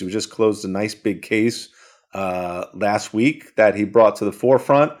opportunities. We just closed a nice big case last week that he brought to the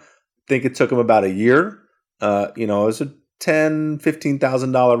forefront. I think it took him about a year. It was a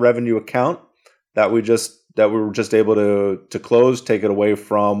 $10,000-$15,000 revenue account that we were just able to close, take it away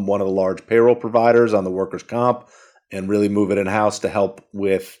from one of the large payroll providers on the workers' comp, and really move it in house to help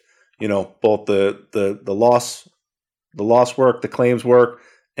with, both the loss work, the claims work,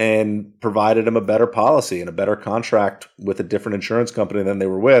 and provided him a better policy and a better contract with a different insurance company than they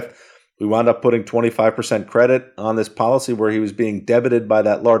were with. We wound up putting 25% credit on this policy where he was being debited by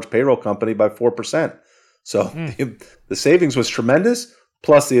that large payroll company by 4%. So the savings was tremendous,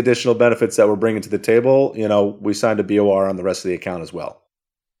 plus the additional benefits that we're bringing to the table. We signed a BOR on the rest of the account as well,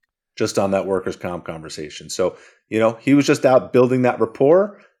 just on that workers' comp conversation. So, he was just out building that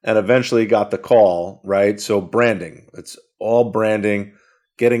rapport and eventually got the call, right? So branding, it's all branding,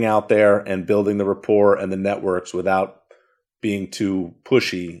 getting out there and building the rapport and the networks without being too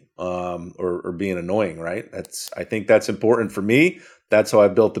pushy or being annoying, right? I think that's important for me. That's how I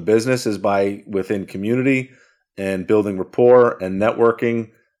built the business, is by within community and building rapport and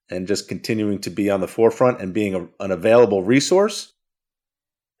networking and just continuing to be on the forefront and being an available resource.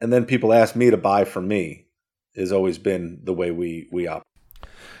 And then people ask me to buy from me has always been the way we operate.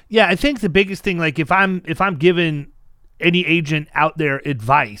 Yeah, I think the biggest thing, like if I'm giving any agent out there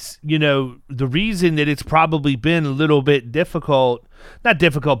advice, the reason that it's probably been a little bit difficult, not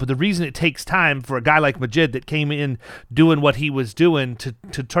difficult, but the reason it takes time for a guy like Majid that came in doing what he was doing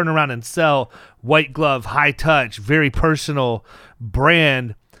to turn around and sell white glove, high touch, very personal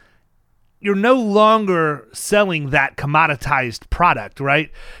brand, you're no longer selling that commoditized product,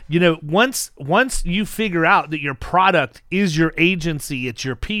 right? Once you figure out that your product is your agency, it's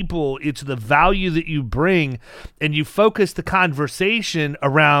your people, it's the value that you bring, and you focus the conversation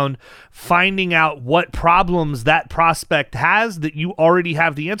around finding out what problems that prospect has that you already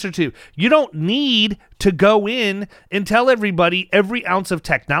have the answer to. You don't need to go in and tell everybody every ounce of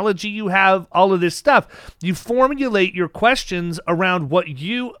technology you have, all of this stuff. You formulate your questions around what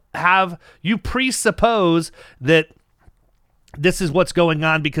you have. You presuppose that this is what's going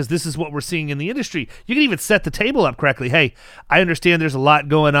on because this is what we're seeing in the industry. You can even set the table up correctly. Hey, I understand there's a lot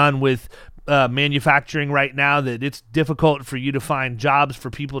going on with manufacturing right now, that it's difficult for you to find jobs for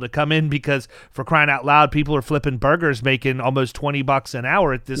people to come in because, for crying out loud, people are flipping burgers making almost $20 an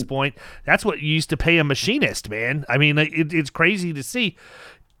hour at this point. That's what you used to pay a machinist, man. I mean, it's crazy to see.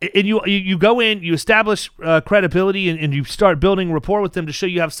 And you go in, you establish credibility, and you start building rapport with them to show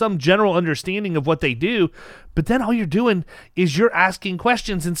you have some general understanding of what they do. But then all you're doing is you're asking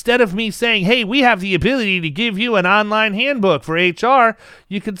questions. Instead of me saying, hey, we have the ability to give you an online handbook for HR,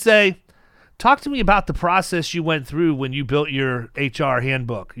 you could say, talk to me about the process you went through when you built your HR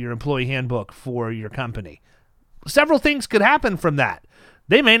handbook, your employee handbook for your company. Several things could happen from that.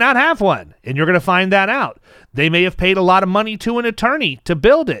 They may not have one, and you're going to find that out. They may have paid a lot of money to an attorney to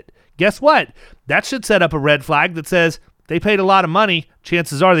build it. Guess what? That should set up a red flag that says they paid a lot of money.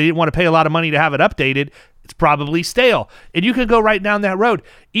 Chances are they didn't want to pay a lot of money to have it updated. It's probably stale. And you can go right down that road.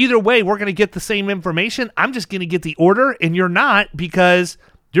 Either way, we're going to get the same information. I'm just going to get the order, and you're not, because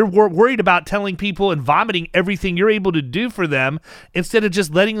you're worried about telling people and vomiting everything you're able to do for them instead of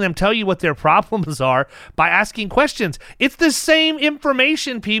just letting them tell you what their problems are by asking questions. It's the same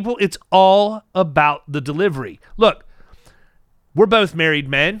information, people. It's all about the delivery. Look, we're both married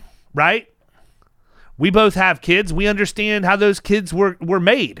men, right? We both have kids. We understand how those kids were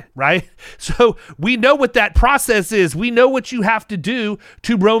made, right? So we know what that process is. We know what you have to do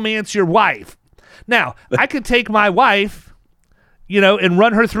to romance your wife. Now, I could take my wife, and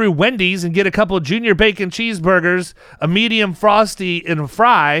run her through Wendy's and get a couple of junior bacon cheeseburgers, a medium frosty, and a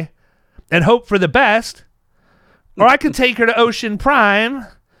fry, and hope for the best. Or I could take her to Ocean Prime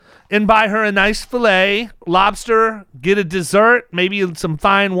and buy her a nice filet, lobster, get a dessert, maybe some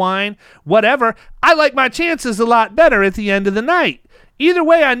fine wine, whatever. I like my chances a lot better at the end of the night. Either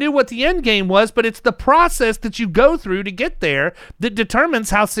way, I knew what the end game was, but it's the process that you go through to get there that determines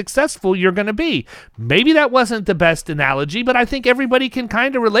how successful you're going to be. Maybe that wasn't the best analogy, but I think everybody can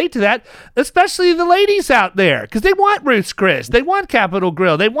kind of relate to that, especially the ladies out there, because they want Ruth's Chris, they want Capital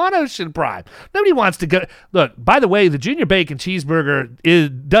Grille, they want Ocean Prime. Nobody wants to go. Look, by the way, the junior bacon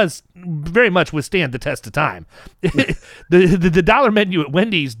cheeseburger does very much withstand the test of time. the dollar menu at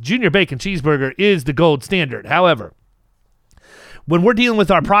Wendy's junior bacon cheeseburger is the gold standard. However, when we're dealing with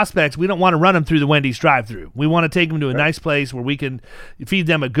our prospects, we don't want to run them through the Wendy's drive-thru. We want to take them to a nice place where we can feed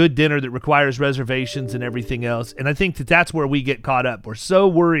them a good dinner that requires reservations and everything else. And I think that that's where we get caught up. We're so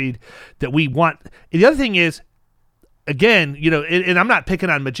worried that we want – the other thing is, again, and I'm not picking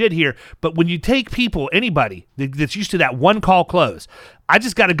on Majid here, but when you take people, anybody that's used to that one-call close, I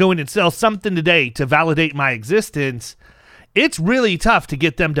just got to go in and sell something today to validate my existence – it's really tough to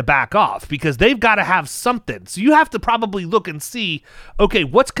get them to back off because they've got to have something. So you have to probably look and see, okay,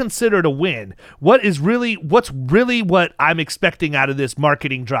 what's considered a win? What's really what I'm expecting out of this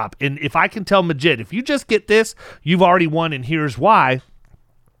marketing drop? And if I can tell Majid, if you just get this, you've already won, and here's why.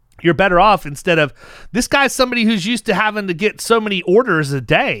 You're better off instead of this guy's somebody who's used to having to get so many orders a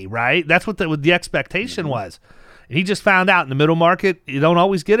day, right? That's what the expectation was. And he just found out in the middle market, you don't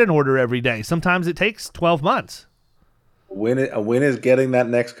always get an order every day. Sometimes it takes 12 months. A win is getting that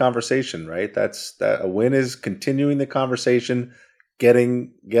next conversation, right? A win is continuing the conversation,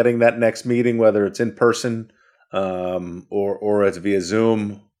 getting that next meeting, whether it's in person or it's via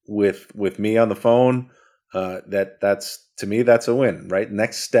Zoom with me on the phone. That's to me, that's a win, right?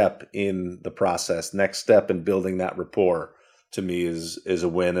 Next step in the process, next step in building that rapport, to me is a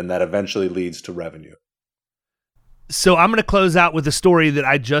win, and that eventually leads to revenue. So I'm going to close out with a story that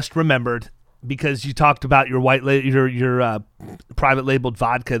I just remembered. Because you talked about your your private labeled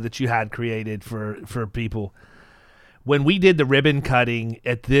vodka that you had created for people. When we did the ribbon cutting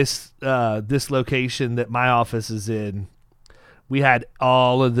at this location that my office is in, we had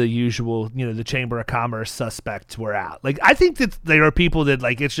all of the usual, the Chamber of Commerce suspects were out. Like, I think that there are people that,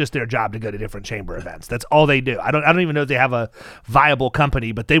 like, it's just their job to go to different chamber events. That's all they do. I don't even know if they have a viable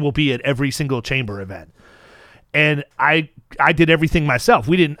company, but they will be at every single chamber event. And I did everything myself.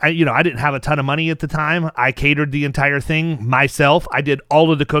 I didn't have a ton of money at the time. I catered the entire thing myself. I did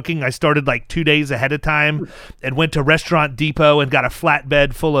all of the cooking. I started like 2 days ahead of time and went to Restaurant Depot and got a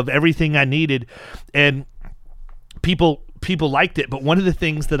flatbed full of everything I needed. And people liked it. But one of the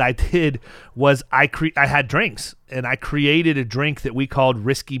things that I did was I had drinks, and I created a drink that we called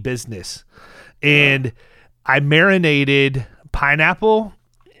Risky Business. And I marinated pineapple.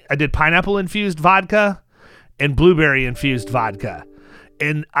 I did pineapple infused vodka and blueberry infused vodka.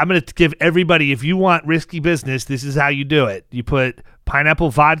 And I'm going to give everybody, if you want Risky Business, this is how you do it. You put pineapple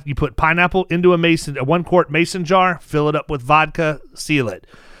into a 1 quart mason jar, fill it up with vodka, seal it.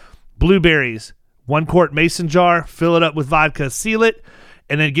 Blueberries, 1 quart mason jar, fill it up with vodka, seal it,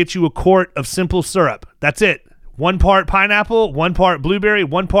 and then get you a quart of simple syrup. That's it. 1 part pineapple, 1 part blueberry,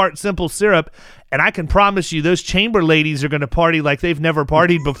 1 part simple syrup. And I can promise you those chamber ladies are going to party like they've never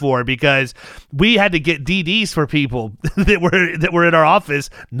partied before, because we had to get DDs for people that were in our office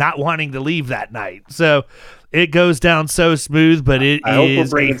not wanting to leave that night. So it goes down so smooth, but I hope we're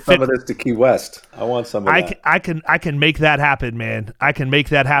bringing some of this to Key West. I want some of that. I can make that happen, man. I can make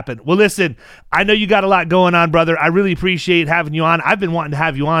that happen. Well, listen, I know you got a lot going on, brother. I really appreciate having you on. I've been wanting to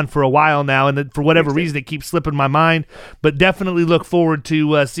have you on for a while now, and for whatever reason, it keeps slipping my mind. But definitely look forward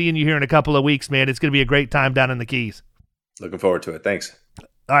to seeing you here in a couple of weeks, man. It's going to be a great time down in the Keys. Looking forward to it. Thanks.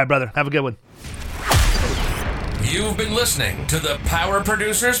 All right, brother. Have a good one. You've been listening to the Power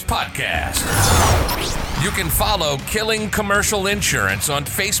Producers Podcast. You can follow Killing Commercial Insurance on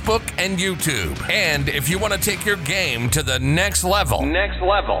Facebook and YouTube. And if you want to take your game to the next level,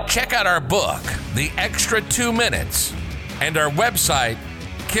 check out our book, The Extra 2 Minutes, and our website,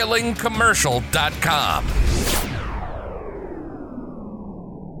 killingcommercial.com.